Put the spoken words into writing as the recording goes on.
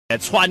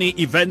Tshwane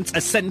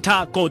Events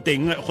Center ko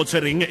teng go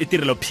tshwereng e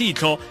tirelo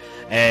phitlho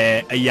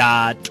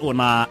ya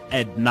Tona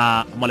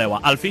Edna Molewa.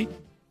 Alfie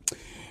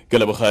ke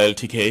leboga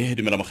LTK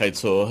dumela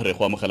mogaitso re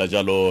go amogela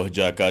jalo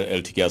jaaka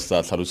LTK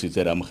sa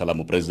tlhalositse re amogela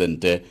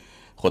Mopresidente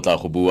go tla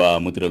go bua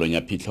mo tirelong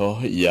ya phitlho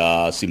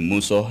ya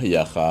semmuso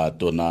ya ga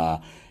Tona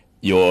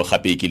yo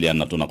gape ke le ya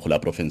Tona kgolo ya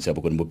province ya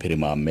Bokone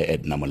Bophirima mme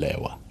Edna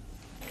Molewa.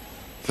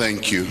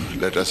 Thank you.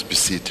 Let us be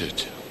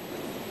seated.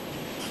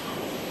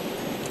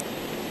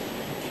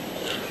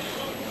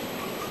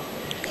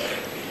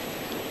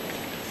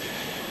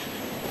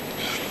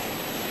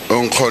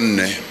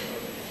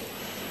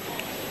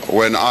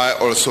 When I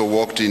also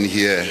walked in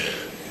here,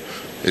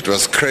 it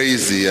was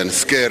crazy and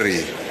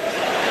scary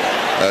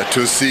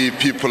to see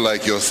people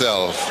like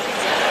yourself.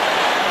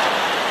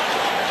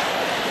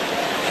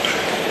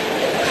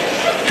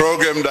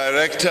 Program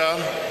Director,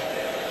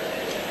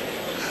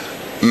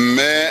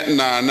 Me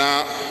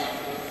Nana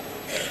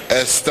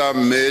Esther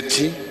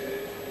Meti,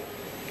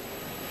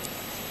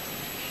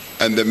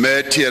 and the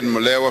Meti and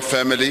Molewa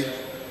family,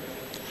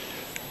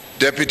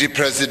 Deputy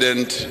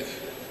President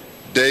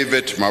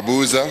David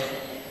Mabuza,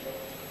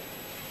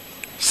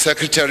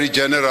 Secretary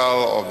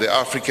General of the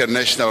African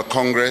National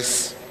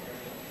Congress,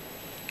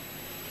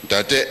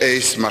 Date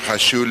Ace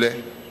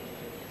Mahashule,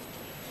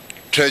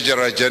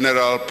 Treasurer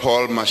General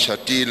Paul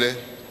Mashatile.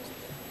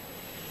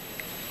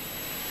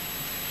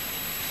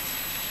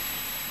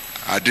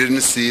 I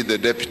didn't see the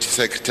Deputy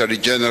Secretary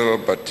General,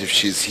 but if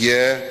she's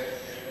here,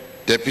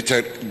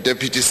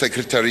 Deputy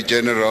Secretary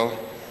General,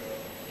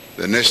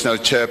 the National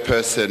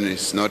Chairperson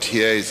is not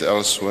here, is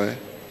elsewhere.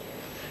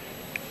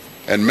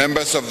 And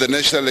members of the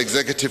National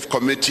Executive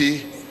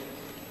Committee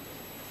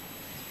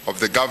of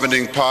the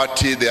governing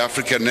party, the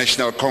African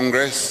National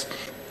Congress,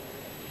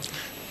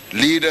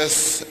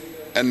 leaders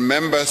and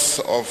members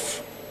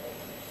of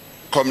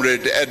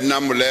Comrade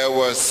Edna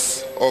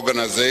Molewa's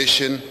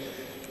organization,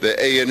 the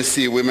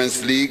ANC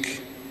Women's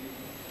League,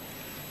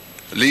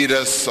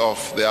 leaders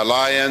of the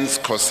Alliance,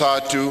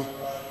 COSATU,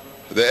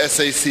 the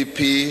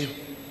SACP,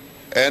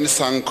 and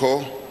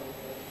Sanko,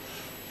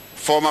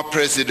 former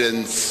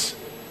presidents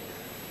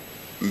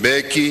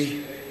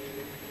Mbeki,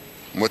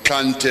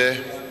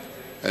 Motlante,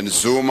 and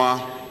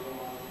Zuma,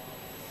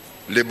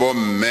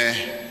 Libomme,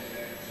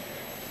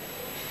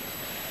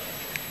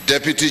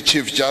 Deputy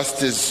Chief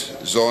Justice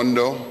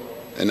Zondo,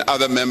 and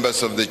other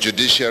members of the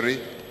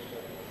judiciary,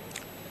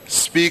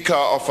 Speaker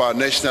of our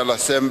National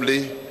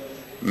Assembly,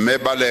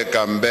 Mebale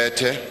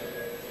Gambete,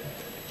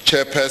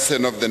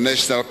 Chairperson of the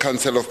National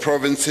Council of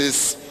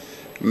Provinces,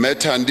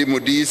 Metandi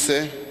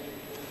Mudise,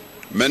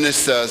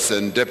 Ministers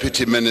and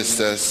Deputy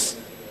Ministers,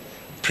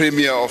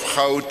 Premier of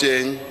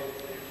Gauteng,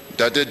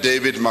 Dade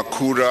David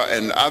Makura,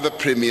 and other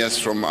premiers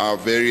from our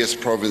various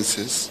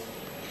provinces,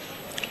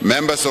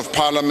 members of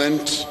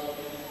parliament,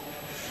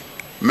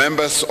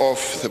 members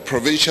of the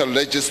provincial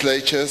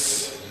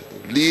legislatures,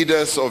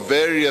 leaders of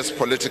various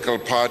political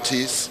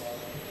parties,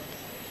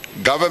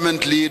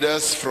 government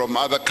leaders from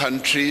other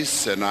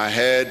countries, and I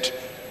heard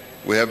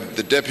we have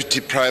the Deputy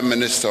Prime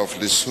Minister of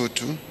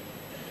Lesotho,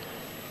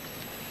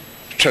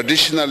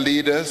 traditional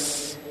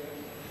leaders,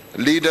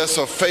 leaders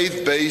of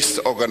faith-based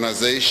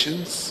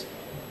organizations,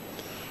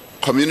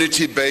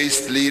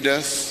 community-based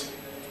leaders,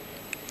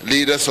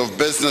 leaders of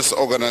business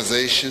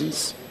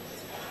organizations,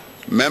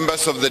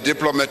 members of the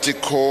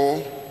diplomatic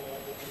corps,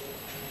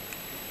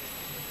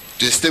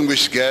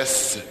 distinguished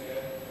guests,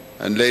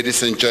 and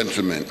ladies and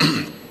gentlemen.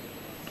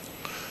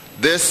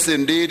 This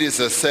indeed is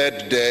a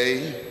sad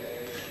day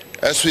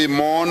as we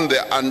mourn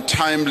the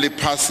untimely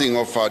passing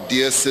of our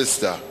dear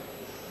sister,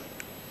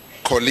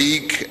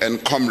 colleague,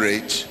 and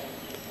comrade.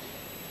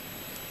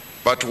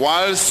 But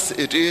whilst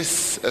it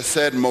is a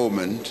sad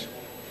moment,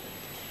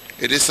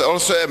 it is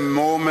also a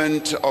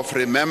moment of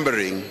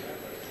remembering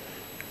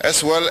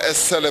as well as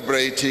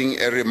celebrating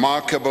a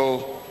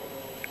remarkable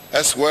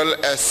as well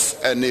as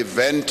an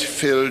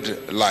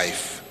event-filled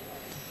life.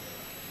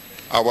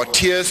 Our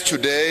tears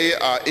today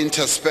are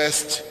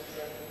interspersed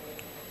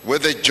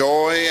with the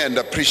joy and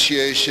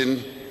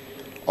appreciation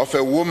of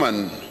a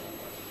woman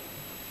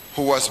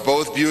who was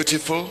both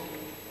beautiful,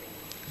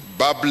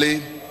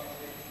 bubbly,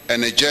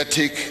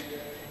 energetic,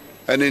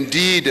 and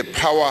indeed a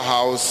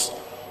powerhouse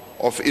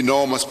of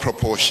enormous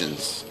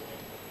proportions.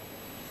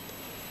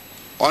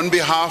 On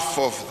behalf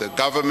of the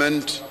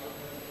government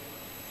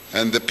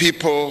and the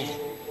people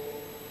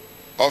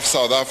of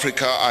South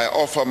Africa, I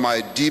offer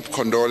my deep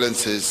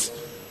condolences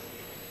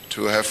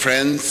to her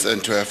friends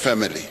and to her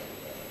family.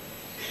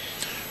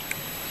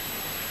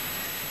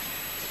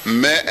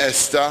 Me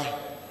Esther,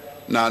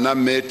 Nana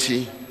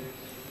Meti,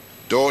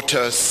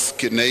 daughters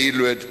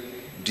Kineilwe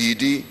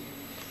Didi,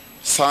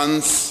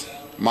 sons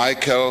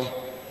Michael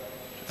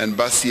and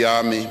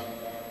Basiami,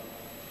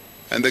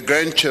 and the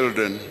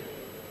grandchildren,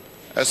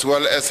 as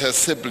well as her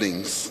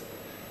siblings,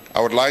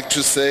 I would like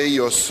to say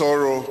your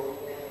sorrow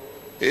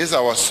is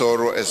our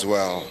sorrow as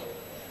well,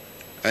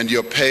 and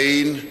your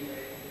pain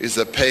is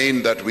a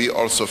pain that we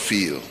also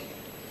feel.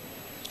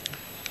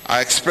 I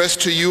express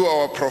to you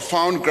our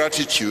profound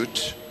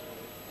gratitude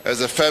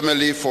as a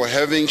family for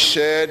having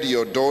shared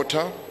your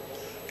daughter,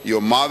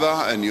 your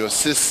mother, and your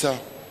sister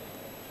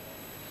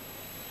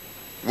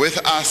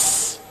with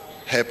us,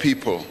 her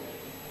people,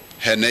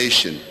 her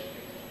nation.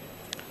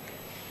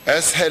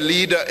 As her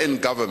leader in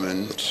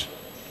government,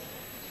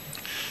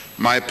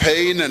 my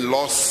pain and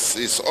loss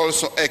is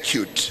also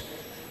acute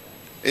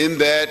in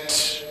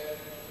that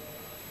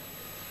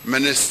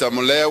Minister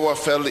Molewa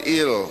fell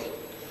ill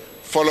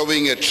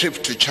following a trip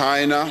to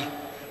China,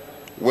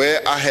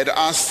 where I had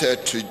asked her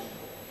to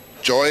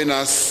join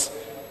us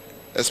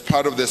as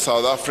part of the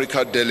South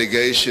Africa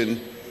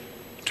delegation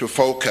to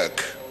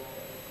FOCAC,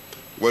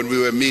 when we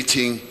were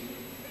meeting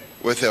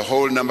with a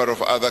whole number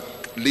of other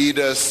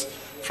leaders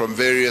from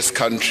various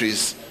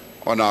countries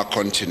on our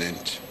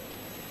continent.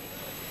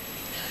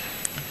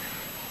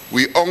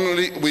 We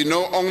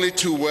know only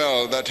too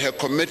well that her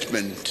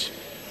commitment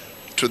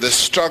to the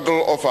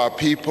struggle of our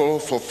people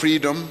for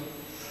freedom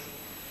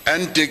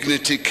and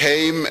dignity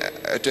came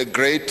at a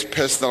great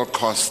personal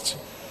cost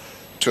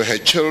to her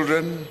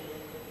children,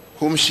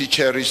 whom she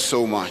cherished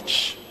so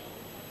much.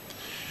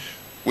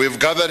 We've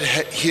gathered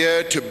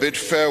here to bid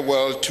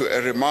farewell to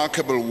a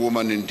remarkable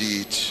woman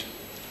indeed,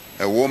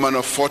 a woman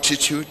of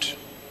fortitude,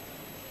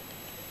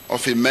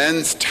 of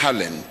immense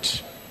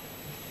talent,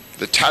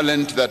 the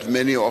talent that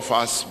many of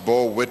us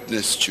bore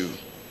witness to,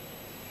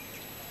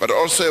 but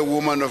also a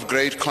woman of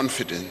great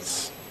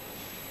confidence.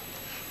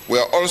 We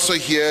are also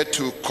here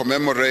to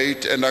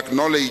commemorate and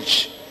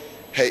acknowledge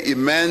her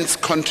immense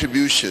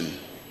contribution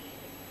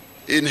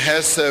in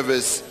her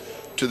service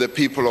to the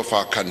people of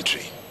our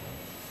country.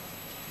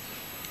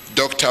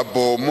 Dr.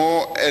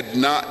 Bomo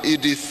Edna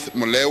Edith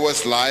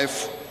Molewa's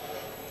life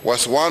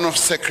was one of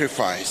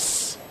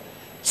sacrifice,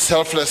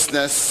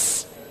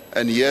 selflessness,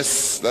 and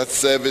yes, that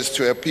service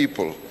to her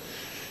people.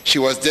 She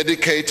was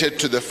dedicated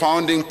to the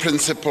founding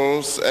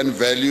principles and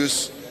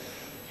values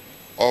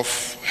of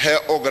her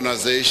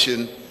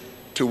organization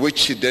to which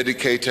she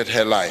dedicated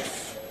her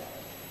life.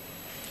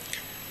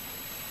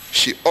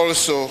 She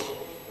also,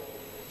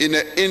 in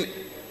an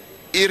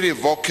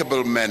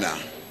irrevocable manner,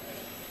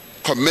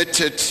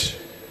 committed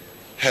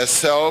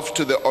herself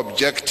to the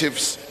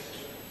objectives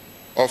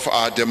of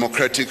our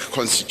democratic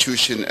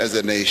constitution as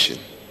a nation.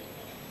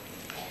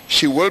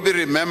 She will be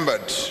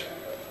remembered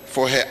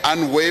for her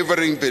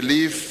unwavering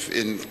belief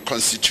in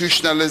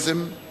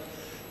constitutionalism,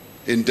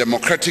 in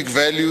democratic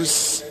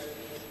values,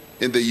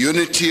 in the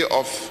unity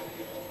of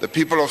the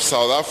people of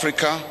South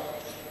Africa,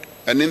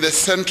 and in the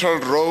central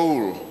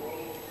role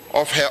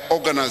of her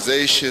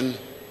organization,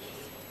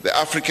 the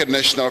African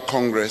National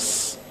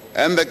Congress,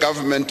 and the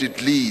government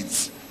it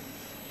leads,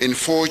 in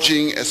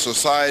forging a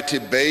society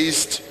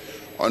based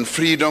on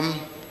freedom,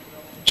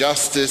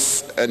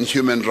 justice, and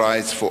human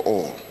rights for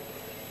all.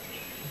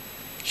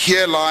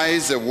 Here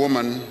lies a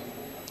woman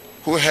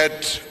who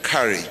had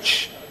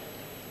courage,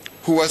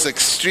 who was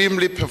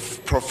extremely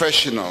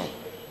professional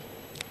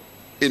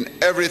in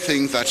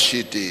everything that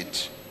she did,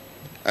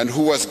 and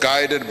who was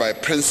guided by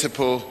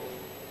principle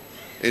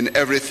in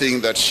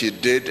everything that she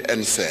did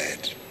and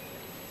said.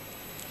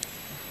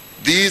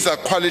 These are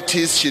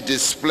qualities she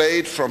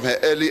displayed from her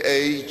early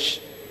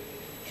age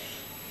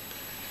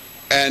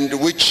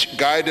and which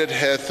guided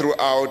her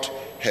throughout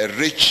her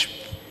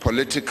rich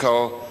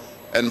political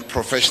and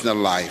professional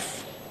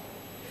life.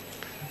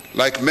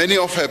 Like many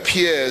of her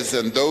peers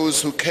and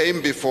those who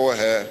came before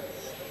her,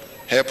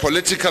 her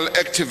political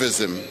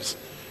activism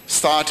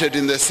started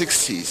in the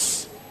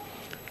 60s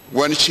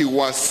when she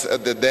was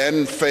at the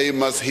then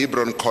famous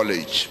Hebron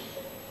College.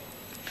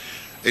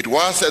 It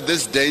was at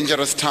this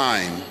dangerous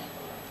time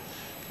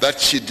that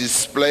she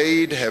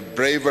displayed her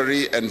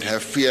bravery and her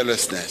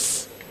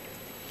fearlessness.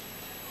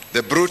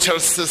 The brutal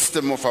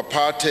system of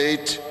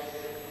apartheid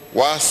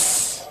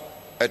was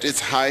at its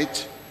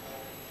height,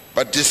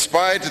 but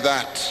despite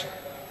that,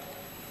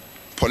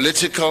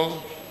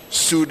 political,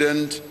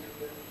 student,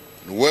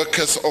 and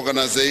workers'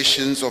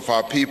 organizations of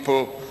our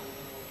people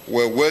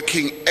were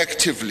working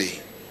actively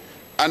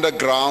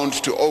underground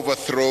to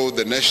overthrow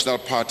the National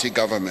Party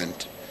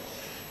government.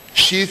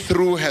 She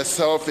threw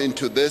herself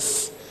into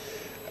this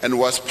and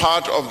was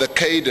part of the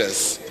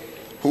cadres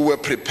who were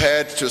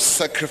prepared to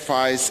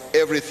sacrifice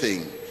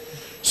everything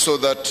so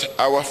that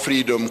our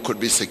freedom could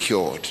be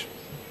secured.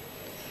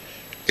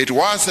 It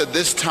was at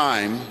this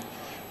time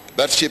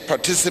that she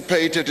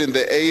participated in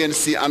the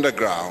ANC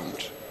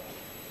underground,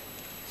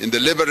 in the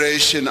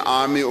Liberation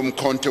Army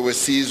Umkhonto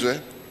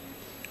weSizwe,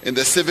 in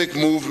the civic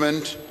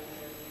movement,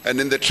 and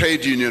in the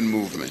trade union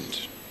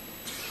movement.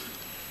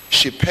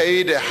 She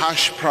paid a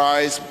harsh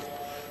price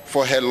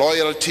for her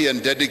loyalty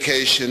and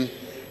dedication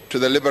to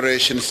the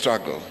liberation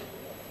struggle.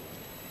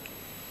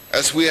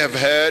 As we have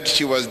heard,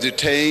 she was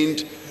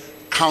detained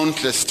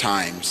countless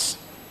times.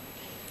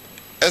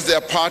 As the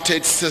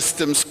apartheid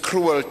system's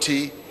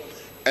cruelty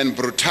and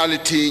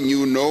brutality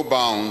knew no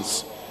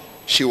bounds,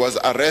 she was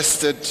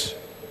arrested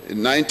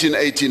in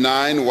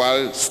 1989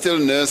 while still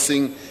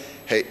nursing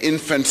her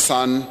infant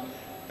son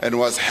and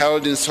was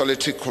held in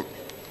solitary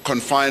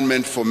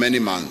confinement for many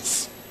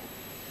months.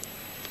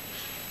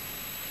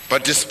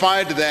 But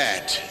despite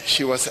that,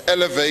 she was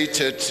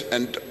elevated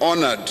and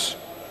honored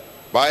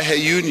by her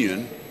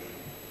union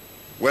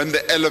when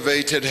they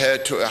elevated her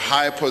to a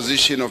high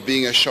position of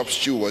being a shop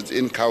steward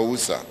in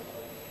Causa.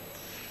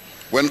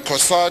 When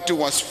COSATU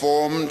was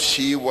formed,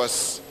 she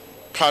was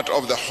part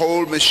of the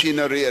whole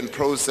machinery and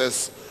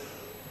process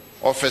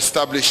of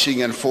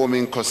establishing and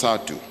forming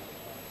COSATU.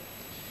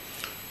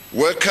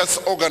 Workers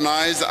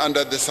organized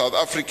under the South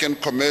African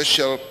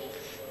Commercial,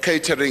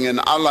 Catering and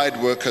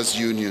Allied Workers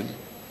Union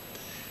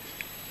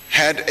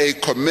had a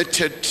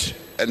committed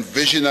and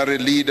visionary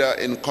leader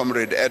in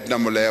Comrade Edna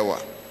Molewa.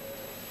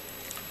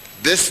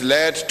 This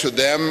led to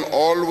them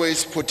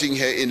always putting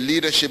her in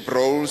leadership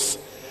roles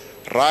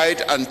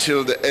right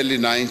until the early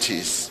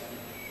 90s,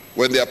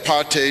 when the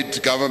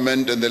apartheid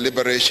government and the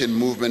liberation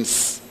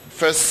movements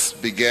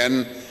first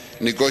began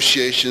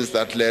negotiations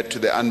that led to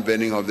the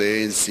unbanning of the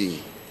ANC.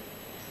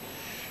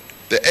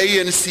 The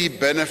ANC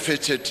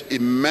benefited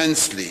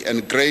immensely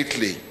and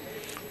greatly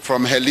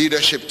from her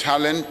leadership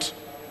talent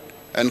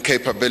and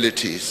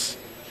capabilities.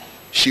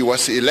 She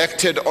was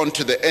elected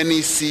onto the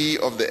NEC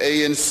of the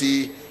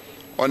ANC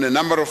on a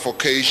number of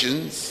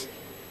occasions,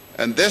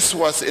 and this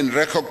was in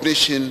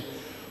recognition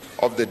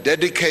of the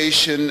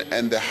dedication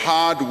and the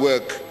hard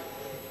work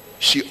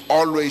she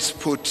always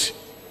put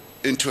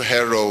into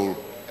her role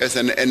as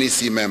an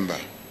NEC member.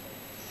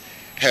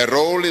 Her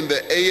role in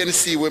the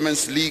ANC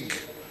Women's League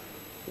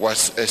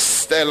was a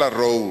stellar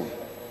role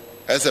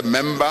as a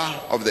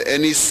member of the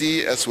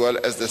NEC as well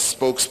as the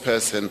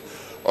spokesperson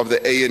of the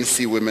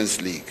ANC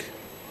Women's League.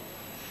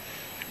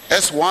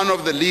 As one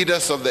of the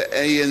leaders of the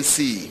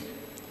ANC,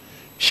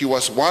 she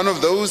was one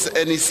of those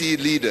NEC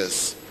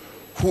leaders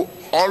who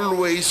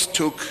always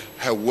took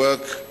her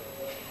work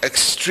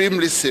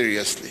extremely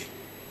seriously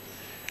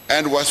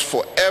and was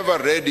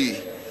forever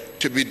ready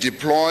to be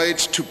deployed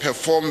to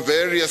perform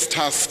various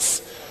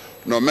tasks,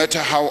 no matter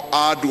how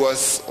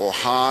arduous or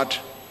hard.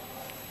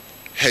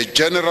 Her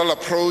general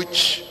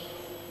approach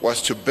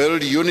was to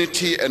build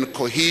unity and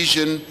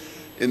cohesion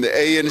in the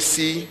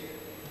ANC.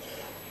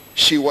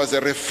 She was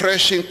a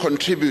refreshing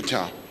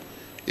contributor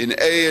in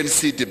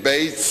ANC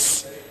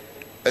debates,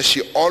 as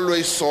she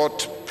always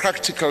sought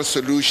practical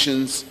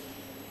solutions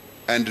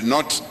and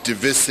not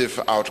divisive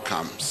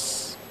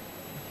outcomes.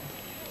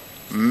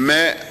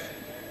 Meti,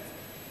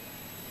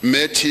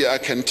 I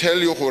can tell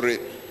you,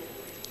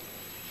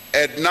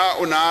 Edna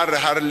unar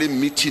hardly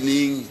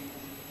meeting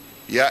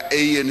ya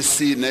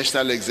ANC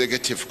National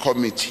Executive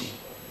Committee.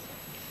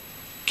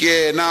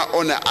 Ke na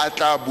ona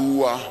atla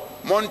bua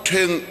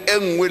montheng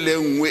engwe le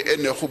engwe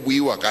ene go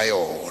buiwa ka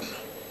yona.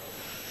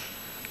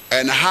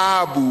 And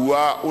ha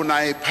bua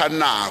una ipha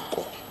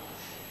nako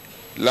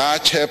la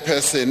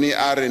chairperson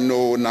a re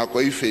no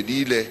nako e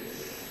fedile,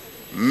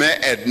 me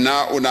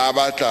Edna una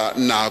batla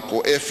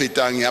nako e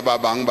fetang ya ba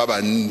bang ba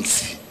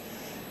bantsi.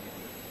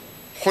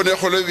 Go ne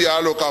go le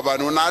bjalo ka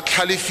bana o na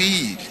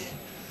tlhalefile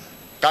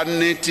ka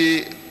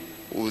nnete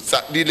o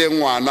tsadile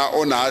ngwana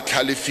o na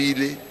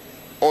tlhalefile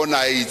o na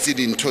itse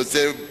dintho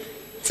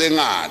tse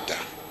ngata.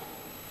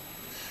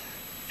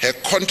 Her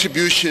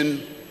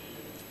contribution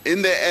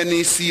in the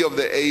NEC of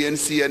the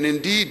ANC and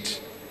indeed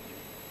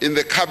in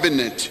the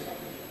cabinet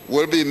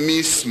will be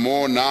missed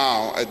more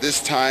now at this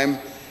time,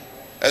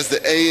 as the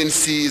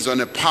ANC is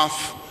on a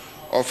path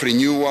of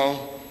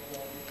renewal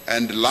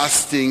and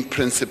lasting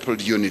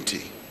principled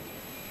unity.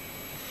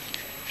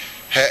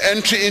 Her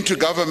entry into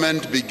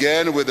government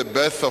began with the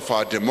birth of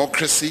our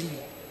democracy,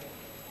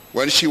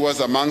 when she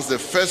was amongst the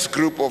first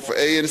group of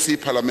ANC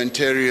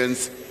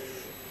parliamentarians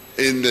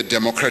in the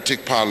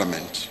Democratic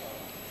Parliament.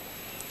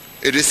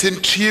 It is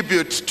in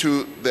tribute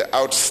to the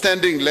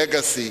outstanding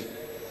legacy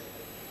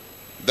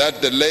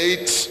that the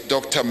late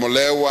Dr.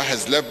 Molewa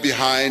has left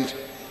behind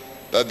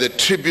that the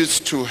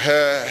tributes to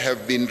her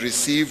have been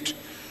received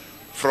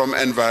from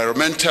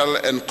environmental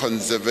and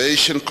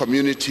conservation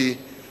community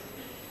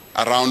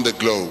around the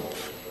globe.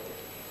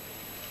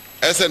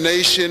 As a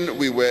nation,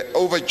 we were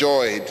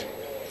overjoyed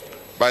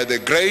by the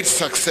great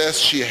success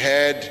she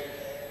had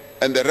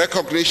and the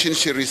recognition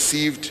she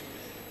received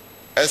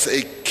as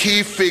a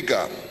key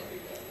figure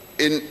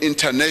in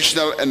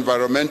international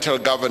environmental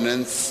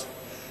governance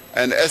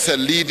and as a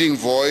leading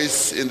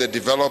voice in the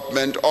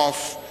development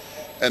of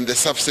and the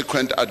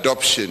subsequent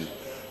adoption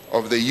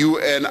of the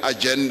UN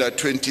Agenda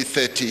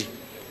 2030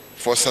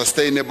 for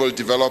Sustainable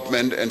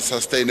Development and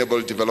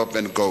Sustainable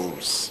Development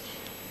Goals.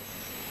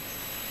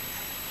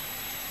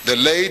 The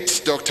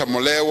late Dr.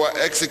 Molewa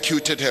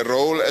executed her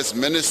role as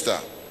Minister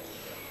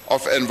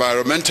of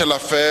Environmental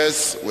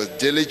Affairs with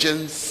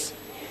diligence,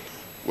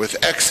 with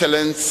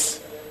excellence,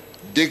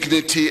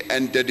 dignity,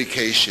 and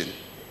dedication.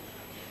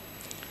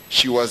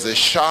 She was a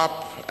sharp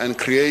and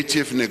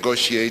creative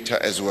negotiator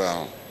as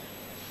well.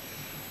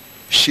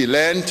 She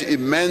lent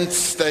immense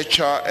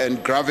stature and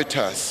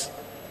gravitas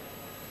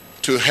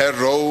to her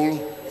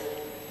role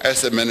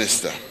as a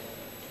minister.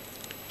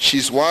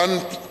 She's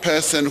one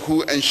person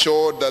who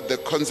ensured that the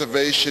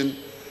conservation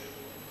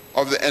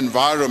of the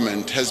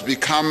environment has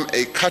become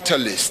a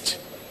catalyst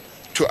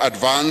to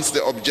advance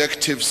the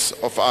objectives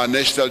of our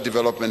National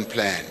Development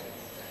Plan.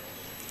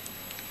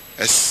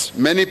 As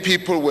many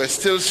people were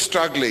still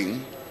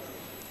struggling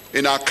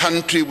in our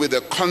country with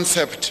the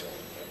concept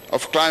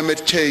of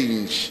climate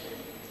change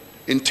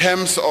in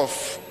terms of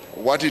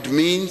what it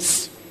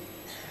means,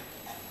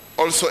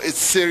 also its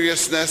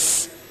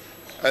seriousness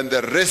and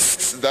the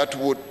risks that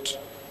would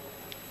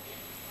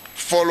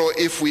follow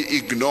if we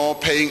ignore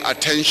paying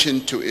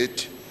attention to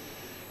it,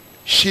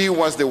 she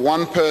was the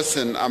one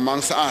person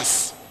amongst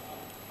us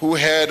who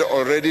had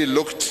already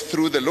looked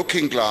through the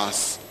looking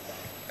glass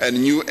and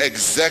knew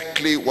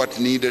exactly what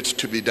needed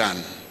to be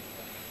done.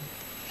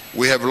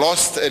 We have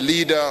lost a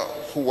leader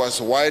who was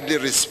widely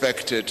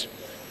respected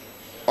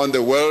on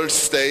the world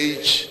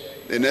stage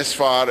in as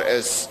far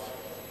as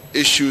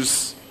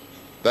issues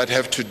that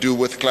have to do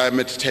with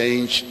climate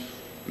change,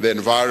 the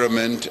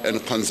environment,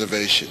 and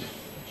conservation.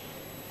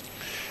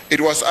 It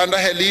was under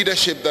her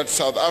leadership that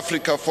South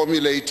Africa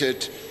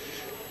formulated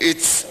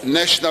its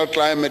National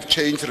Climate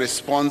Change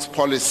Response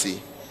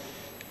Policy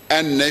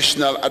and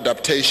National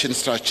Adaptation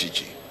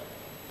Strategy.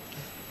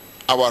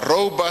 Our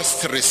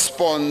robust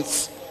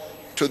response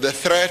to the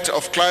threat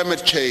of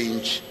climate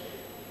change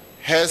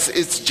has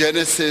its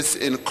genesis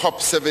in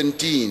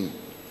COP17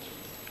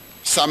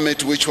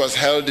 summit, which was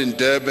held in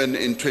Durban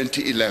in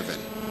 2011.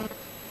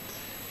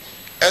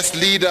 As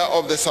leader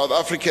of the South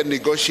African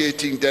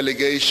negotiating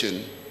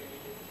delegation,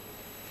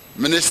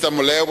 Minister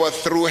Molewa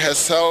threw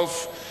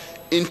herself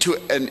into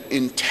an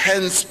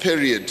intense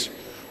period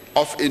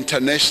of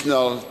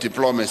international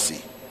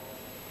diplomacy.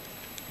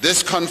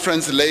 This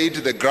conference laid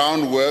the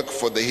groundwork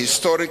for the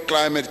historic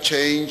climate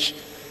change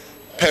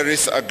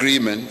Paris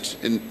Agreement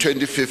in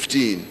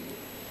 2015,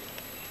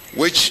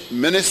 which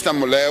Minister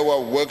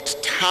Molewa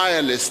worked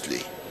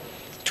tirelessly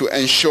to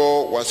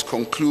ensure was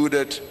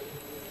concluded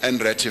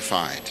and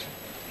ratified.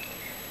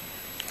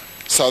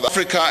 South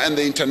Africa and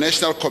the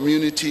international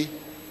community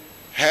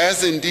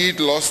has indeed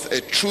lost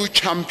a true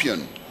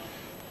champion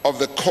of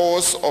the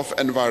cause of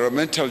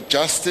environmental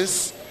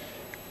justice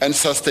and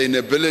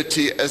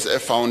sustainability as a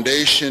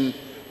foundation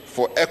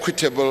for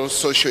equitable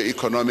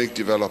socio-economic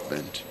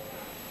development.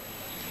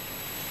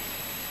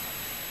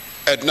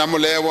 Edna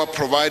Molewa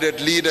provided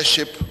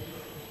leadership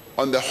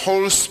on the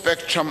whole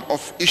spectrum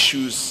of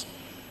issues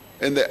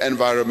in the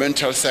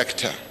environmental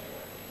sector,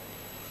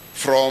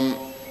 from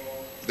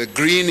the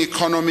green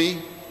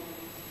economy,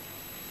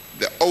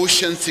 the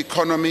oceans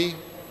economy,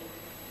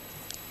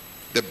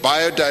 the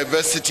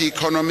biodiversity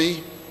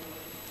economy,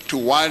 to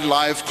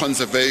wildlife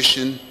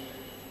conservation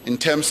in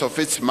terms of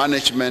its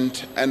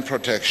management and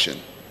protection.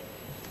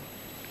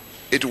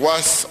 It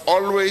was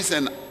always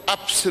an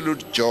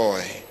absolute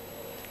joy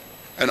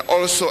and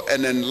also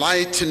an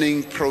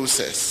enlightening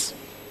process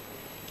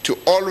to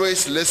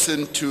always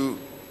listen to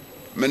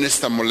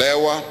Minister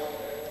Molewa,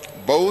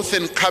 both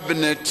in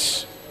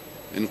cabinet,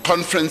 in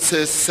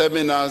conferences,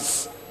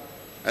 seminars,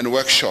 and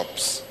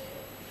workshops,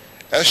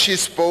 as she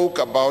spoke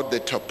about the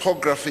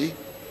topography,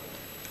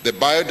 the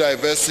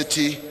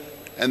biodiversity,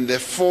 and the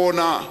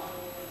fauna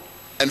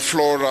and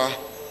flora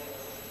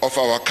of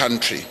our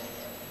country.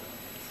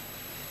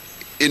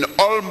 In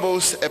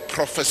almost a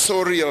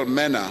professorial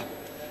manner,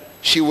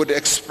 she would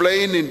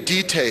explain in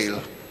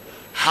detail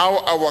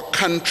how our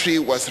country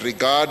was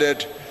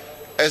regarded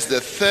as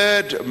the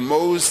third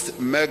most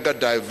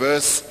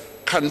mega-diverse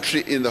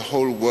country in the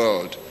whole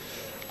world,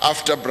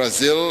 after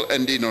Brazil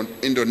and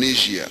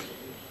Indonesia.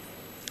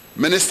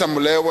 Minister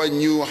Molewa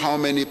knew how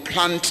many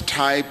plant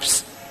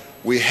types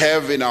we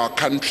have in our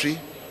country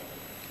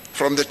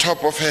from the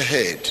top of her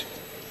head.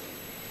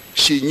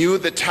 She knew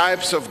the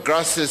types of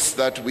grasses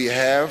that we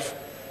have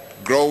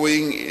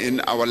growing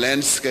in our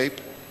landscape.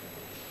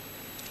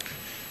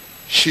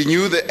 She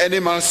knew the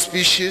animal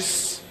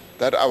species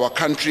that our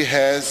country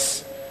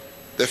has,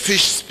 the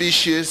fish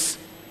species,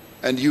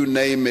 and you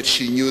name it,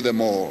 she knew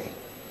them all.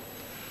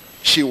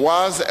 She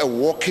was a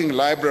walking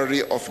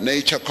library of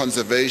nature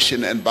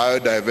conservation and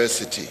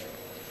biodiversity,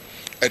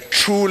 a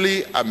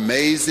truly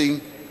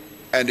amazing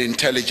and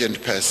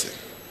intelligent person.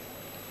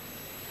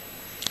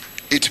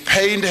 It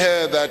pained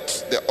her that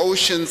the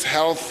ocean's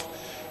health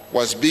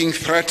was being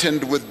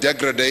threatened with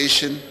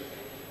degradation,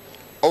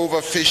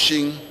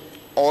 overfishing,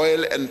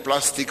 oil and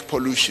plastic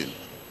pollution.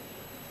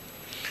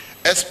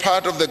 As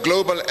part of the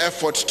global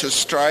effort to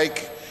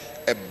strike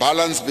a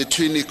balance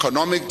between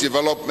economic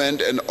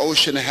development and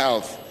ocean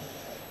health,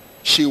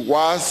 she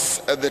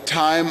was, at the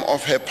time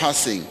of her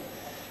passing,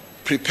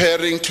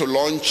 preparing to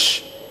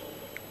launch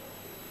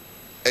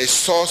a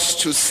Source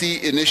to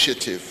Sea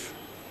initiative,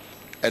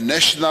 a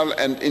national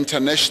and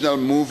international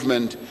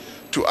movement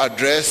to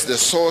address the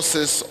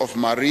sources of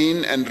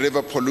marine and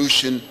river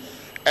pollution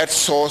at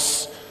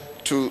source,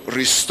 to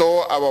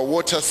restore our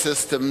water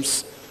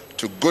systems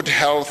to good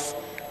health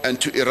and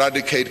to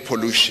eradicate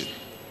pollution.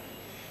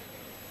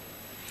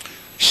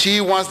 She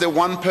was the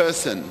one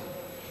person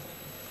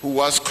who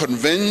was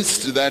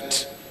convinced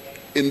that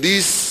in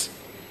these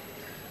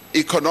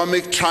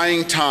economic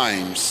trying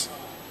times,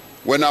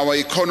 when our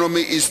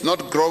economy is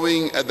not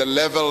growing at the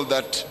level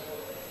that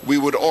we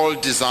would all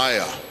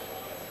desire,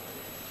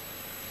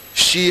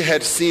 She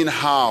had seen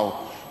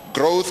how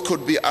growth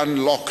could be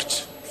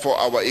unlocked for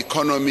our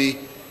economy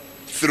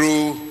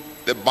through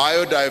the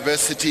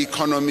biodiversity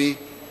economy,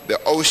 the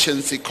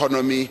oceans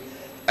economy,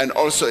 and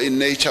also in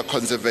nature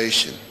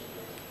conservation.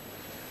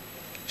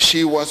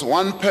 She was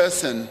one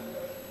person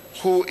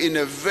who, in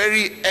a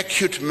very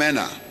acute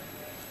manner,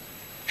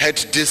 had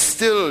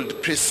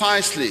distilled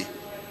precisely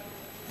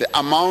the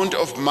amount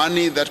of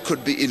money that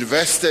could be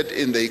invested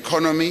in the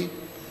economy,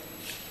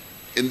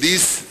 in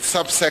these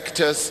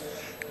subsectors,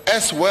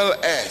 as well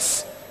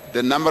as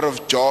the number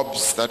of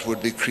jobs that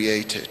would be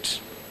created.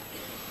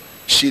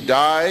 She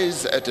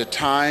dies at a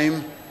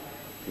time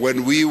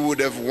when we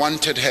would have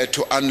wanted her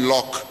to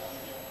unlock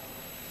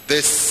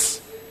this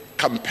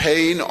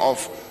campaign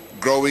of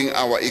growing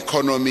our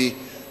economy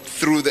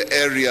through the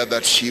area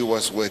that she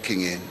was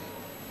working in.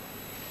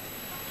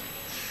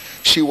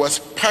 She was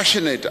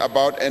passionate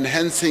about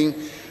enhancing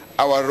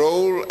our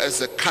role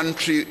as a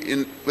country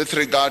with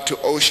regard to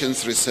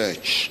oceans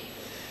research,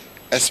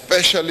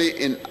 especially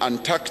in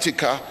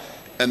Antarctica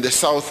and the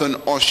Southern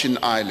Ocean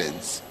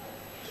Islands.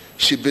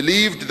 She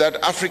believed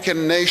that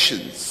African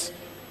nations,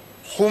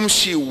 whom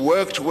she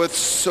worked with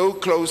so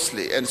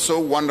closely and so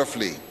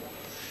wonderfully,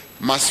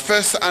 must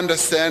first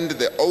understand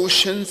the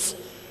oceans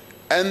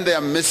and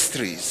their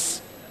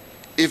mysteries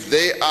if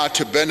they are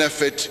to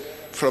benefit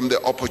from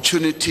the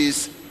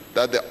opportunities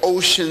that the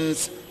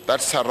oceans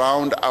that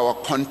surround our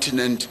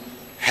continent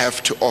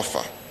have to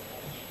offer.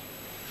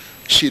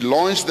 She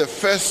launched the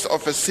first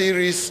of a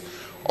series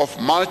of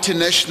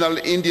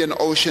multinational Indian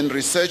Ocean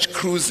research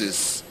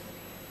cruises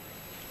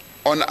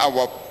on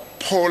our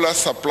polar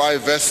supply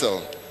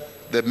vessel,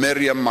 the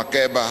Miriam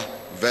Makeba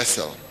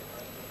vessel,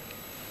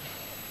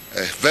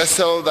 a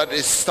vessel that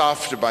is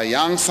staffed by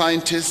young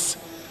scientists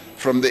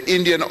from the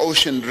Indian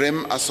Ocean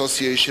Rim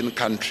Association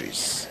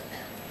countries.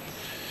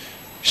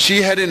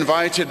 She had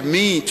invited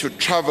me to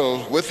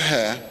travel with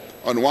her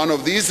on one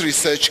of these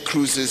research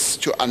cruises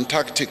to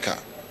Antarctica,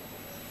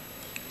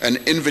 an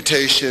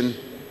invitation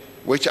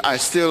which I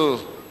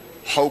still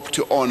hope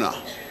to honor,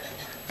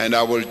 and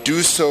I will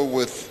do so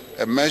with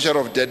a measure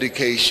of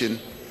dedication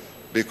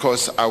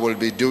because I will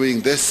be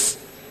doing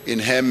this in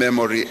her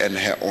memory and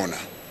her honor.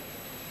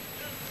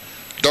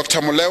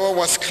 Dr. Molewa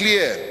was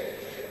clear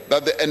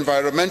that the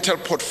environmental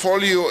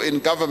portfolio in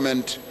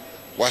government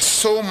was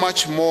so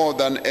much more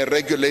than a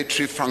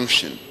regulatory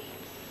function,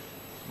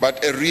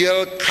 but a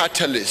real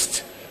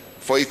catalyst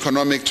for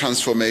economic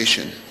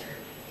transformation.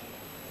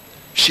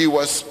 She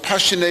was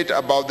passionate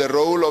about the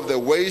role of the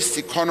waste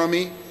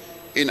economy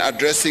in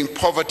addressing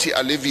poverty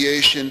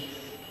alleviation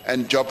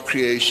and job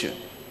creation.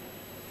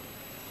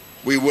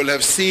 We will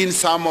have seen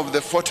some of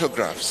the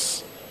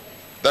photographs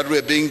that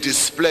were being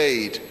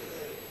displayed,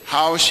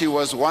 how she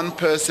was one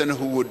person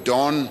who would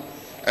don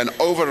an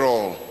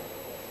overall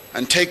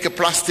and take a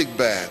plastic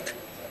bag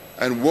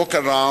and walk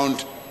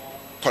around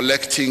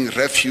collecting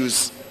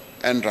refuse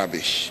and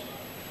rubbish.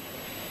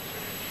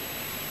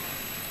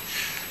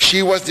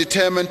 She was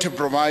determined to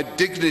provide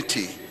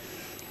dignity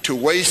to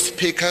waste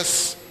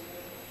pickers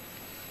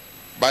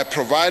by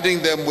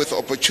providing them with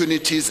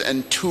opportunities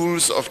and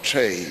tools of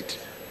trade.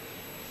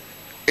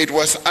 It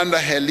was under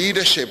her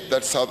leadership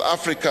that South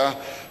Africa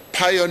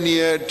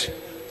pioneered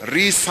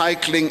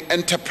recycling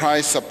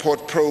enterprise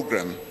support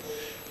program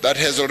that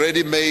has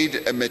already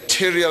made a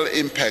material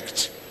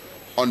impact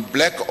on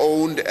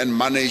black-owned and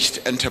managed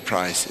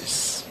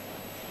enterprises.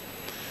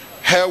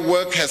 Her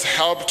work has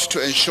helped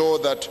to ensure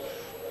that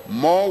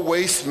more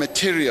waste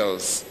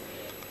materials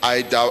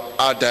are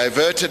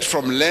diverted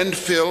from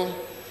landfill,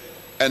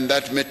 and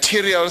that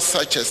materials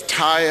such as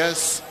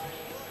tires,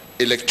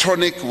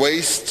 electronic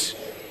waste,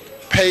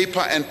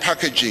 paper and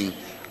packaging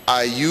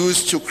are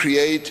used to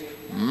create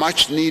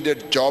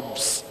much-needed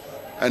jobs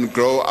and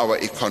grow our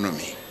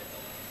economy.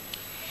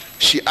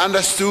 She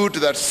understood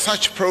that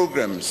such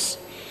programs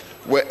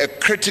were a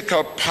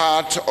critical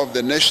part of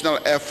the national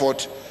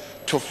effort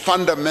to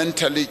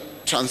fundamentally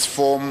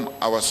transform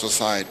our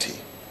society.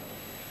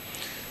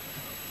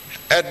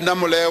 Edna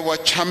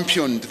Molewa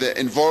championed the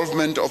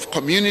involvement of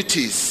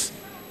communities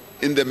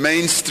in the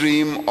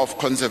mainstream of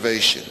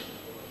conservation.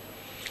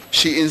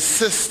 She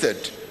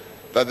insisted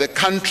that the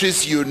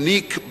country's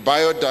unique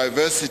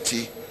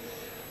biodiversity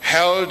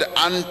held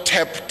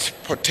untapped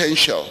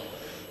potential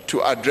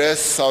to address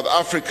South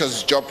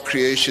Africa's job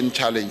creation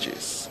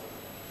challenges.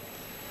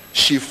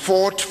 She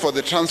fought for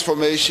the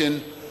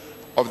transformation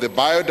of the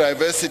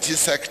biodiversity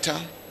sector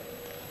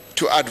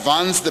to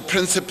advance the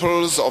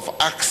principles of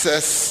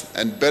access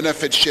and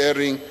benefit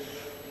sharing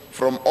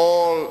from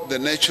all the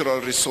natural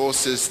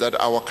resources that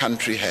our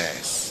country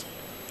has,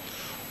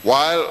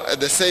 while at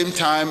the same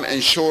time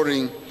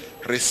ensuring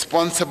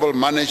responsible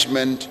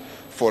management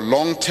for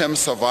long-term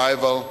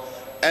survival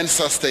and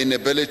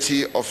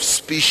sustainability of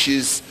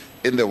species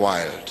in the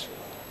wild.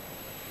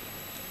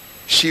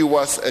 She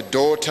was a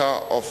daughter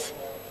of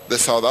the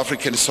South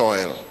African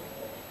soil,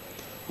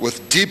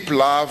 with deep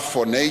love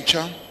for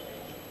nature,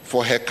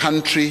 for her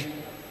country,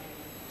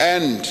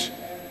 and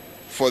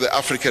for the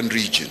African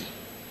region.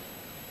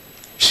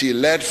 She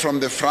led from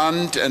the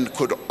front and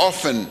could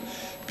often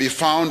be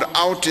found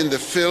out in the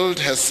field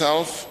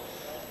herself,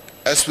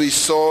 as we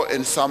saw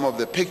in some of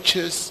the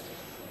pictures,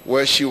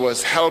 where she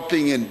was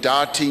helping in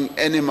darting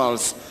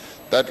animals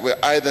that were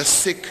either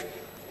sick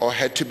or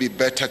had to be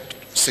better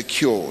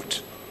secured.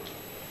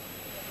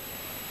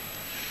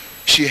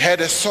 She had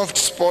a soft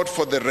spot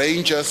for the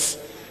rangers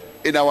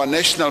in our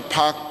national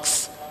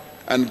parks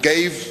and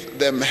gave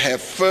them her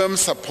firm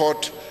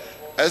support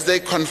as they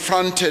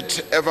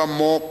confronted ever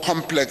more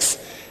complex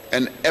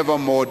and ever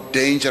more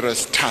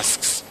dangerous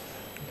tasks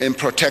in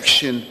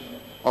protection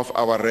of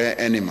our rare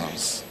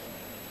animals.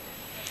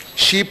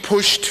 She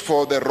pushed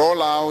for the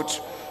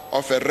rollout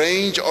of a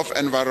range of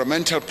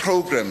environmental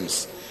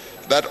programs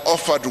that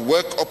offered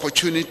work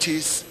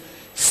opportunities,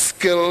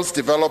 skills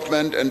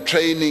development and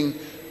training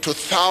to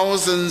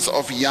thousands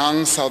of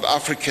young South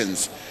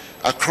Africans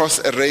across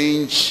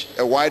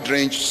a wide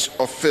range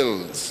of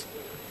fields,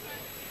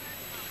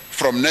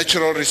 from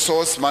natural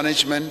resource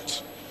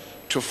management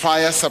to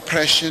fire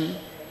suppression,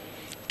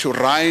 to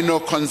rhino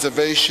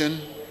conservation,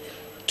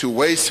 to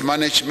waste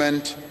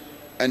management,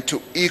 and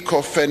to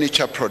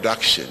eco-furniture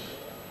production.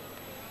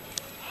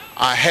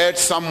 I heard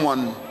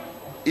someone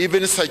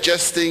even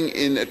suggesting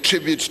in a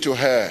tribute to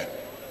her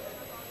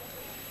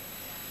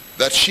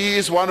that she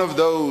is one of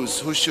those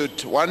who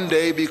should one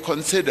day be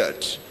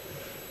considered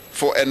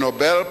for a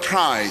Nobel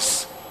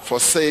Prize for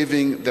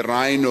saving the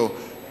rhino,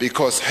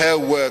 because her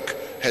work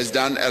has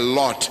done a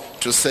lot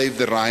to save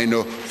the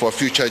rhino for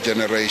future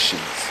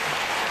generations.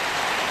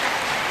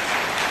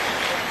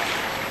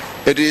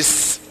 It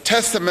is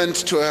testament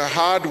to her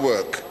hard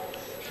work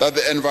that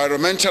the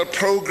environmental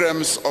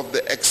programs of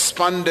the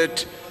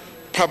expanded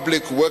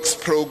Public Works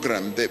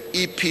Program, the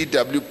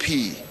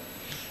EPWP,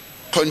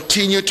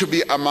 continue to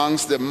be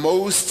amongst the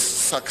most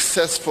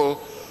successful,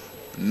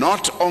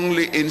 not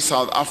only in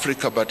South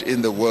Africa but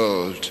in the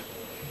world.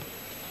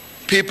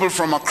 People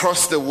from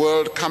across the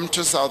world come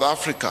to South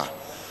Africa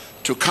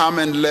to come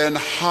and learn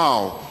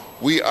how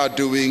we are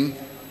doing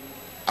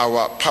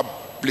our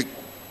public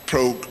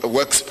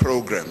works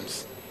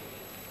programs.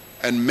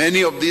 And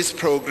many of these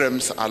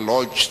programs are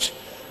lodged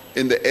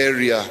in the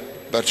area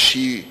that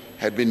she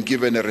had been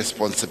given a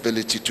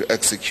responsibility to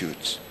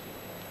execute.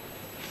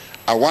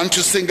 I want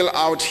to single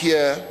out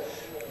here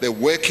the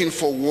Working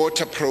for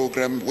Water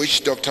program,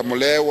 which Dr.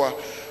 Molewa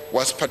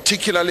was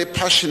particularly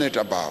passionate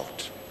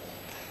about.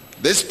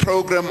 This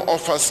program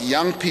offers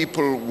young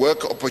people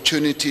work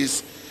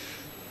opportunities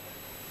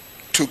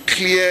to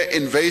clear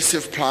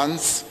invasive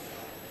plants,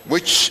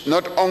 which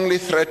not only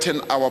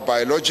threaten our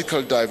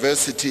biological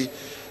diversity,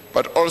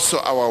 but also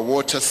our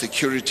water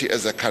security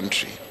as a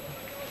country.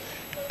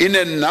 In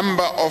a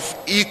number of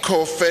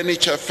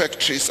eco-furniture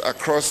factories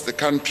across the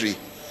country,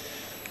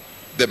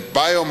 the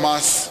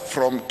biomass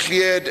from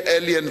cleared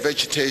alien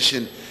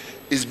vegetation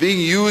is being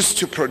used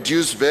to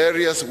produce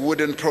various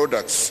wooden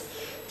products,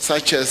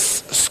 such as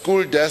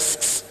school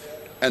desks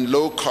and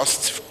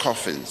low-cost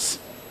coffins.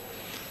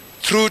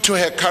 True to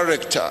her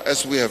character,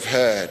 as we have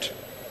heard,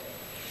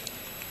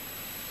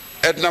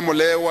 Edna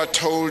Molewa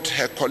told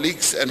her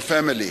colleagues and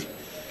family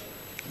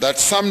that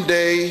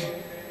someday,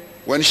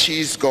 when she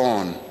is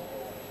gone,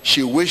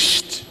 she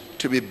wished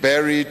to be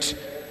buried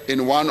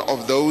in one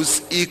of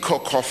those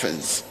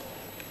eco-coffins.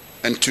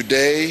 And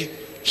today,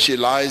 she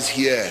lies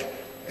here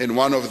in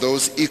one of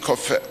those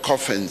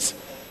eco-coffins,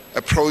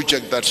 a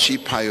project that she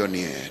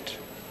pioneered.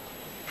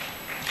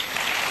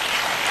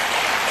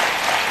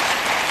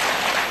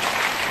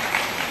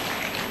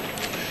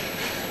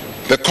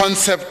 The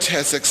concept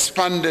has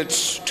expanded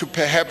to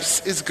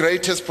perhaps its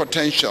greatest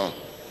potential,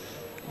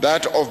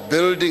 that of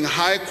building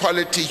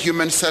high-quality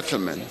human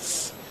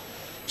settlements,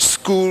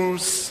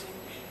 schools,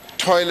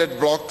 toilet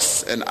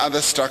blocks, and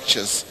other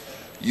structures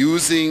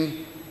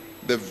using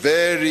the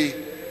very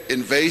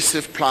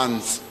invasive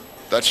plants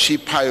that she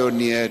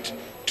pioneered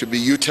to be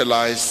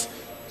utilized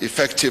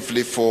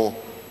effectively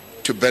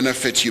to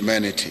benefit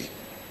humanity.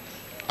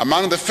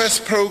 Among the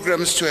first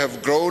programs to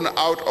have grown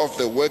out of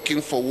the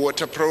Working for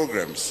Water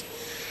programs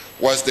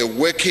was the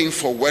Working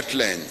for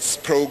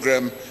Wetlands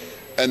program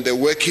and the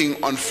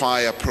Working on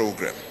Fire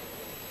program.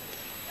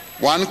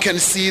 One can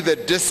see the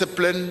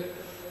discipline,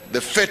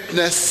 the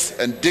fitness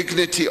and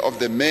dignity of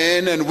the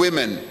men and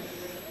women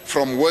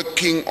from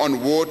working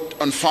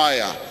on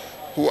fire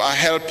who are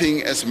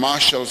helping as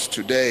marshals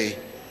today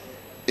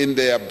in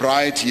their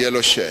bright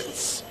yellow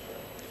shirts.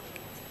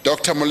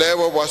 Dr.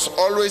 Molewa was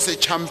always a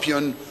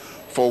champion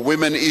for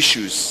women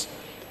issues,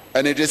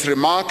 and it is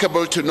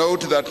remarkable to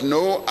note that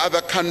no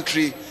other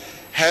country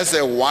has a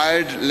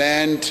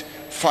wildland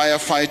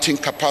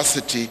firefighting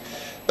capacity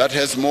that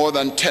has more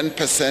than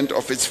 10%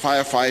 of its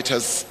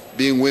firefighters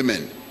being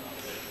women.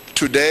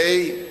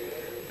 Today,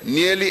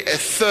 nearly a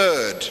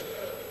third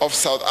of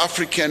South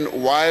African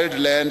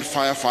wildland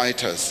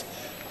firefighters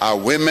are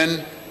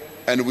women,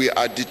 and we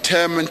are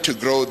determined to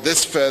grow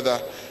this further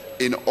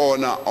in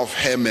honor of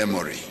her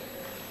memory.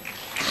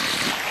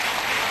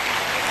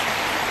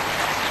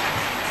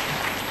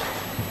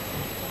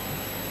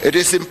 It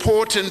is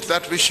important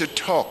that we should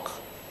talk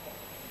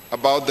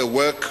about the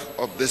work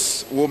of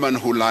this woman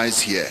who lies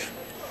here,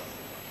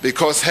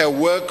 because her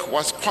work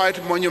was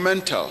quite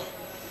monumental,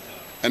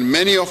 and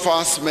many of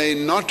us may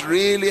not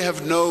really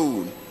have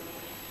known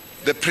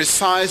the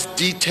precise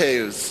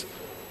details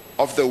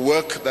of the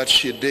work that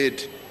she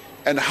did,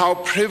 and how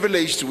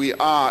privileged we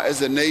are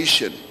as a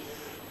nation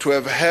to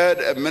have had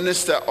a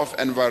Minister of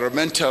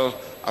Environmental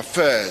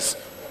Affairs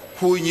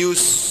who knew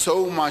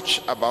so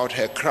much about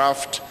her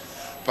craft,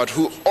 but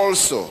who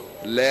also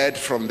led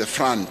from the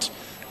front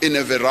in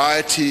a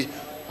variety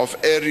of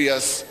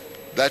areas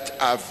that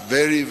are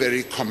very,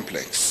 very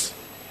complex.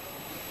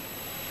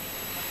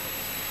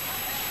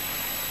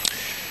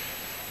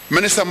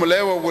 Minister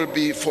Molewa will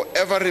be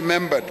forever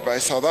remembered by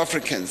South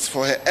Africans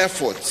for her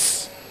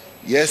efforts,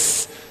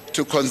 yes,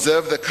 to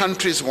conserve the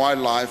country's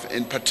wildlife,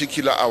 in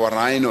particular our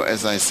rhino,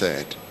 as I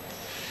said.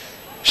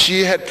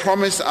 She had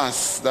promised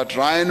us that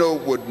rhino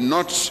would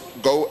not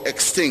go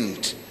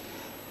extinct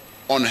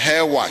on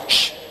her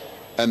watch,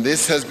 and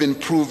this has been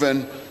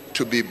proven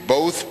to be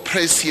both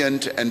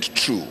prescient and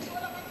true.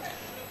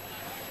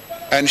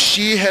 And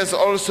she has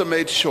also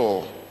made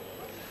sure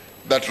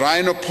that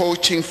rhino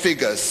poaching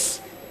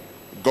figures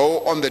go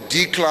on the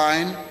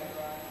decline,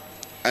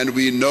 and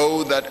we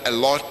know that a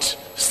lot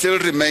still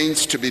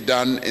remains to be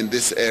done in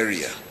this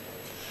area.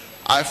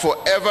 I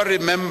forever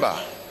remember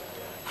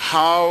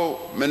how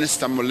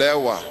Minister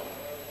Molewa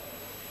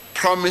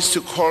promised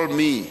to call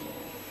me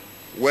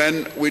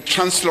when we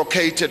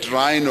translocated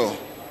rhino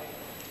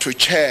to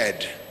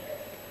Chad,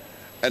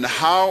 and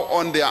how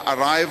on their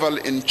arrival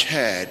in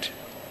Chad,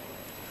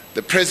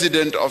 the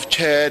president of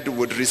Chad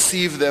would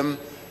receive them,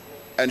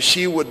 and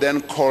she would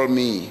then call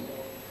me.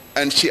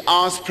 And she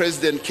asked,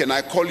 President, can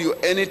I call you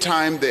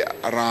anytime they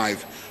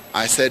arrive?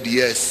 I said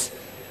yes.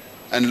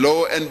 And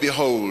lo and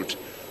behold,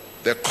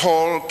 the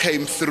call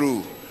came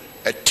through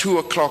at 2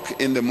 o'clock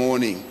in the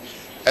morning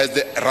as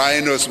the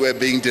rhinos were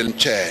being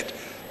delivered.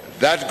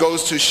 That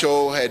goes to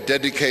show her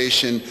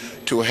dedication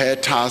to her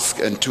task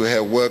and to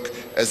her work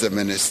as a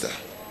minister.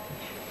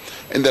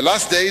 In the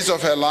last days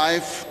of her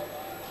life,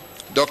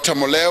 Dr.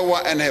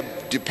 Molewa and her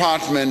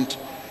department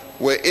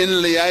were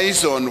in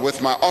liaison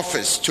with my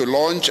office to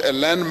launch a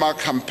landmark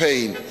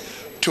campaign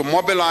to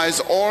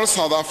mobilize all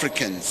South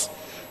Africans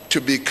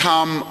to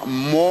become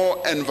more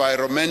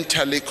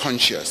environmentally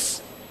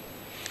conscious.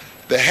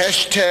 The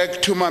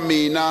hashtag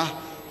Tumamina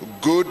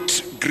Good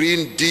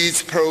Green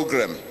Deeds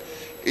program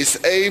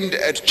is aimed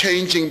at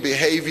changing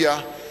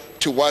behavior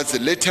towards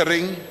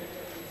littering,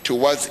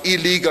 towards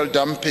illegal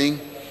dumping,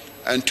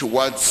 and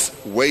towards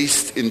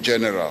waste in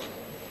general.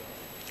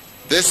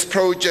 This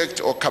project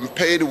or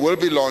campaign will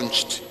be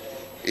launched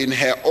in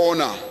her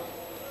honor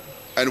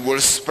and will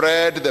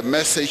spread the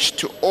message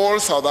to all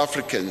South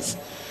Africans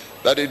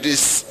that it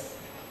is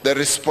the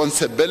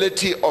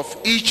responsibility of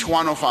each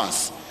one of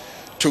us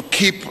to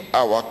keep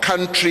our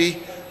country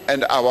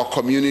and our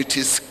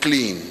communities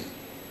clean.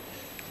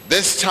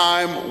 This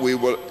time we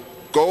will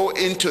go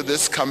into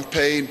this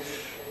campaign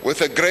with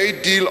a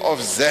great deal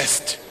of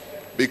zest,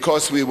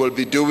 because we will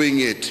be doing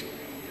it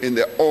in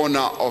the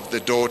honor of the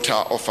daughter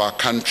of our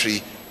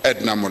country,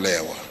 Edna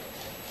Molewa.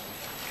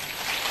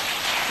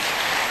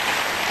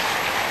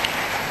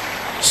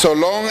 So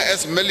long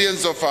as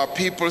millions of our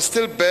people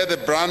still bear the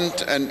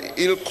brunt and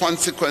ill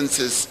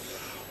consequences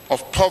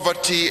of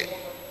poverty,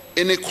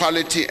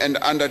 inequality, and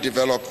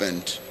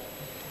underdevelopment,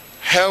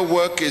 her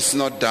work is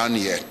not done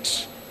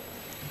yet.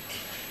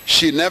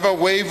 She never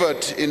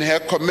wavered in her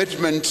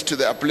commitment to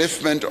the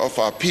upliftment of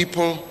our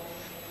people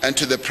and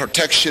to the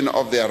protection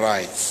of their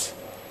rights.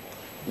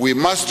 We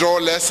must draw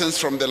lessons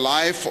from the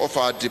life of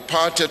our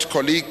departed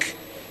colleague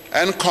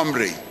and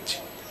comrade,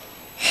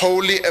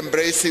 wholly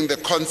embracing the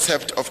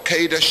concept of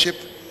cadreship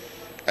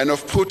and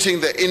of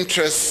putting the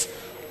interests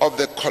of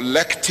the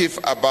collective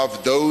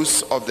above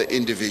those of the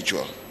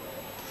individual.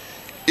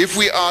 If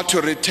we are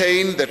to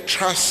retain the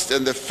trust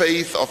and the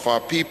faith of our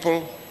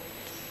people,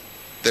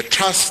 the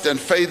trust and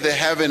faith they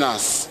have in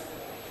us,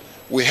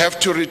 we have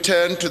to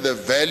return to the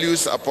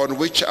values upon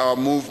which our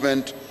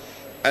movement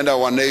and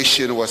our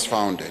nation was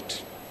founded.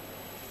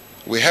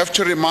 We have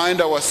to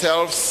remind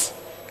ourselves,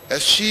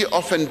 as she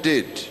often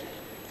did,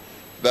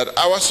 that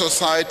our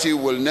society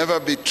will never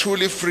be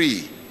truly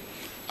free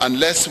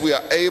unless we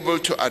are able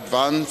to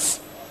advance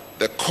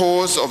the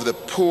cause of the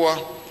poor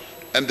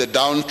and the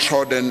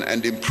downtrodden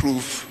and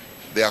improve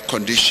their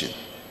condition.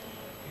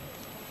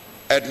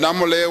 Edna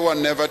Molewa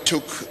never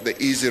took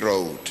the easy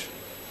road,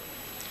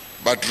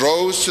 but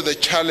rose to the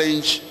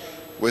challenge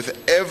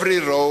with every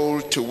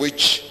role to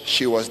which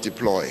she was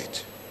deployed.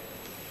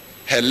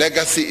 Her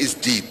legacy is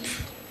deep,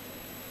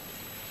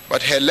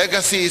 but her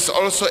legacy is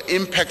also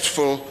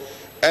impactful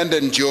and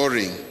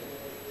enduring,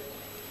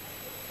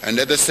 and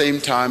at the same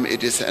time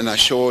it is an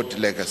assured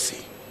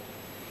legacy.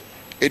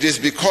 It is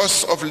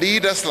because of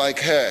leaders like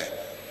her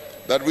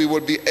that we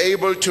will be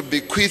able to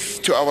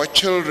bequeath to our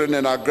children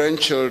and our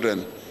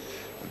grandchildren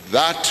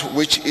that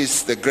which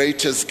is the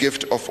greatest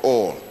gift of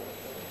all,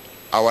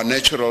 our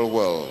natural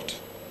world.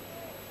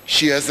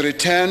 She has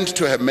returned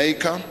to her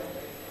maker,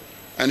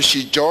 and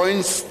she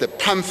joins the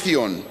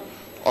pantheon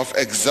of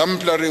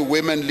exemplary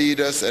women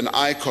leaders and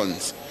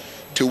icons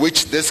to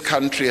which this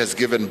country has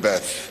given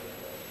birth.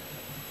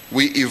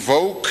 We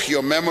evoke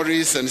your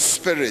memories and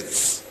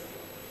spirits.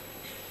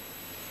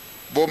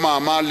 Bo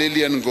Mama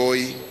Lillian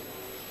Goyi,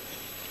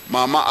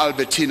 Mama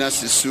Albertina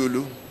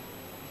Sisulu,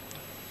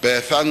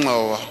 Bertha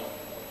Ngowa,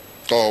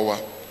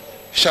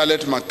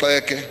 Charlotte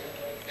Makleke,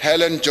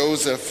 Helen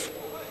Joseph,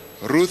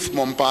 Ruth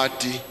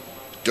Mompati,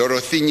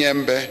 Dorothy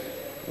Nyembe,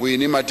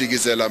 Winnie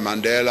Madikizela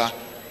Mandela,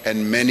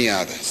 and many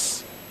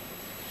others.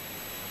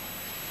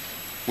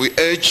 We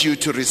urge you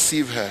to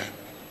receive her,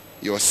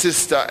 your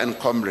sister and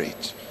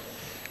comrade,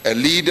 a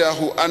leader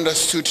who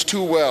understood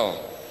too well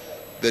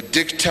the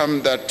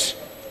dictum that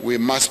we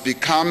must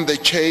become the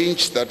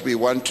change that we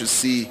want to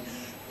see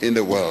in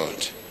the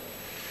world.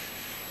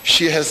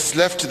 She has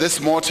left this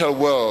mortal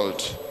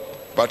world,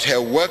 but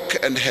her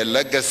work and her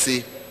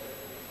legacy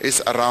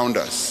is around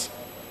us.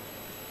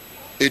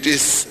 It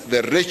is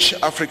the rich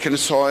African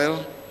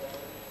soil.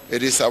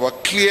 It is our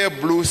clear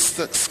blue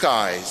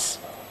skies.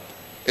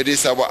 It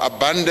is our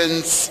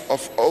abundance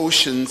of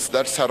oceans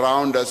that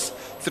surround us,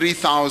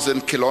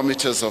 3,000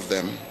 kilometers of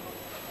them.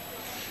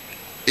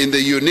 In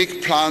the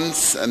unique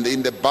plants and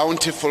in the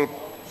bountiful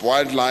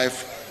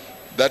wildlife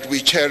that we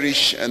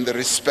cherish, and the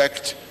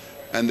respect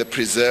and the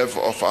preserve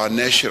of our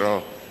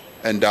natural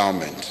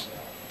endowment.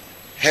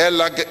 Her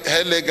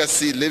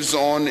legacy lives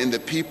on in the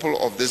people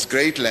of this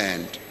great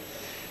land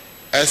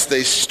as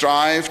they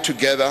strive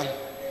together,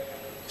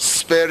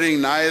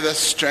 sparing neither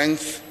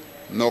strength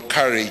nor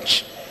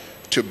courage,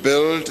 to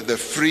build the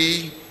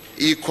free,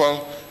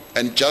 equal,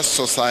 and just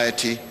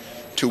society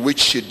to which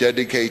she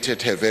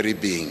dedicated her very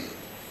being.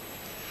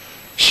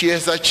 She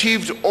has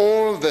achieved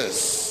all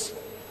this,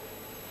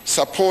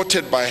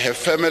 supported by her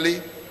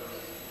family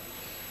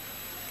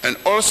and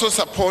also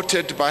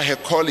supported by her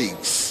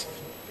colleagues,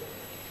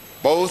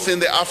 both in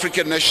the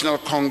African National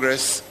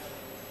Congress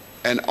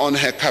and on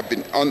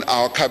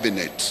our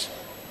cabinet.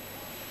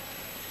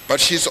 But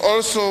she was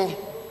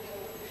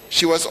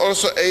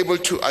also able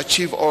to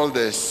achieve all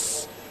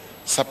this,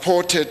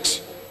 supported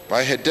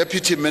by her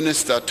Deputy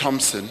Minister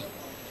Thompson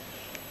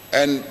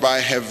and by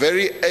her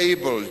very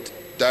able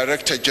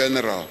Director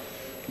General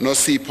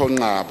Nosipho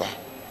Nqaba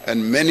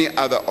and many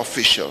other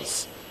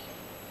officials.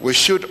 We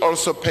should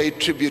also pay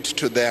tribute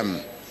to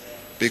them,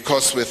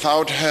 because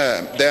without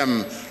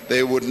them,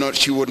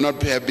 she would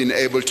not have been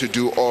able to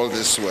do all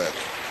this work.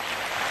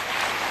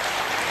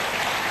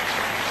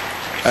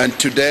 And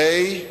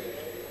today,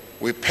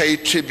 we pay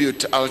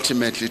tribute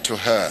ultimately to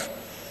her,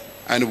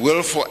 and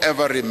will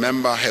forever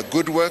remember her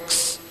good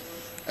works,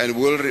 and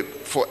will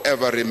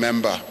forever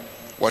remember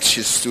what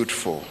she stood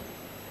for.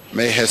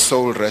 May her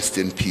soul rest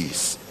in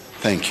peace.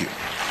 Thank you.